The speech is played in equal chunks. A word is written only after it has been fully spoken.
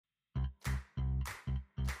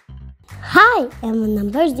Hi, I'm a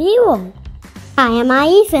number 0. Hi, am an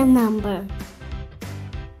even number.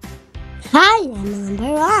 Hi, I'm a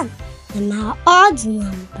number 1. I'm an odd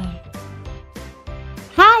number.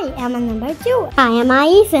 Hi, I'm a number 2. I am an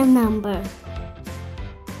even number.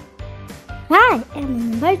 Hi, I'm a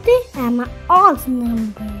number 3. I'm an odd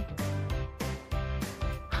number.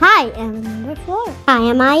 Hi, I'm a number 4. I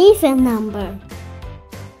am an even number.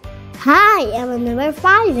 Hi, I'm a number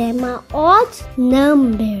 5. I'm an odd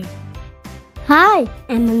number. Hi,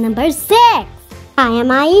 I'm a number 6. I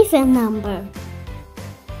am an even number.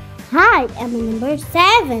 Hi, I'm a number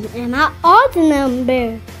 7. I'm an odd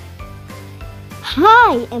number.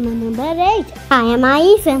 Hi, I'm a number 8. I am an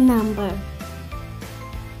even number.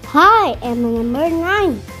 Hi, I'm a number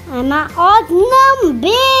 9. I'm an odd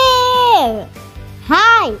number.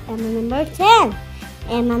 Hi, I'm a number 10.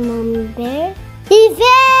 I'm a number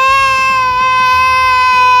even.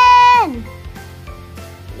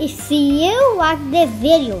 If you watch this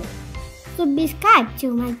video, subscribe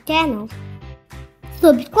to my channel.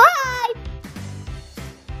 Subscribe!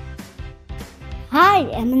 Hi,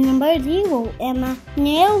 I'm a number 0. I'm a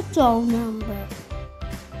neutral number.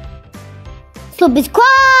 Subscribe!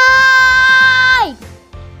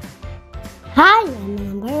 Hi, I'm a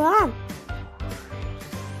number 1.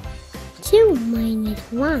 2 minus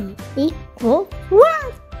 1 equals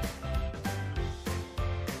 1.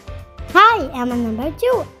 Hi, I'm a number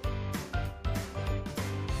 2.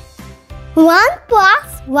 1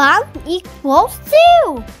 plus 1 equals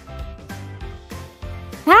 2.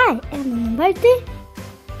 Hi, I'm a number 3.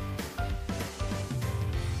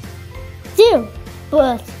 2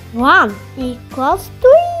 plus 1 equals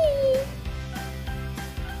 3.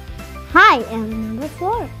 Hi, I'm a number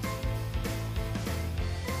 4.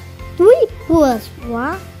 3 plus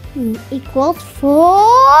 1 equals 4.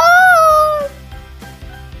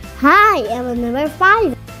 Hi, I'm a number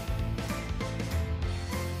 5.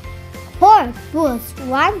 4 plus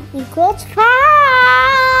 1 equals 5.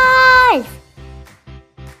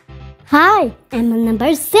 Hi, I'm a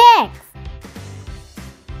number 6.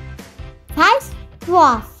 5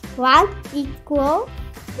 plus 1 equals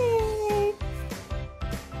 6.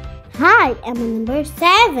 Hi, I'm a number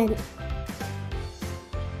 7.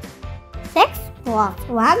 6 plus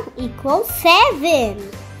 1 equals 7.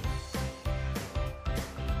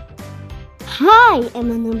 Hi,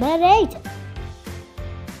 I'm a number 8.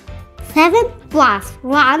 7 plus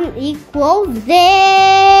 1 equals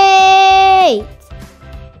 8.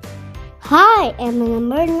 Hi, I'm a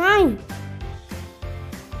number 9.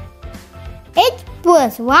 8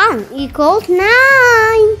 plus 1 equals 9.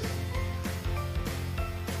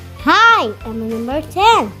 Hi, I'm a number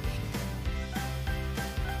 10.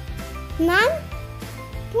 9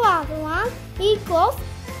 plus 1 equals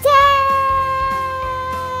 10.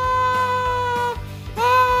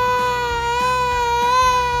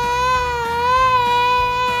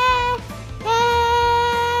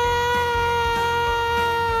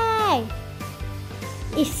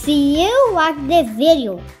 If you watch this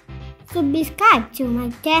video, subscribe to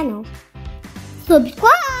my channel.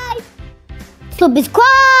 Subscribe!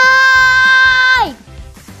 Subscribe!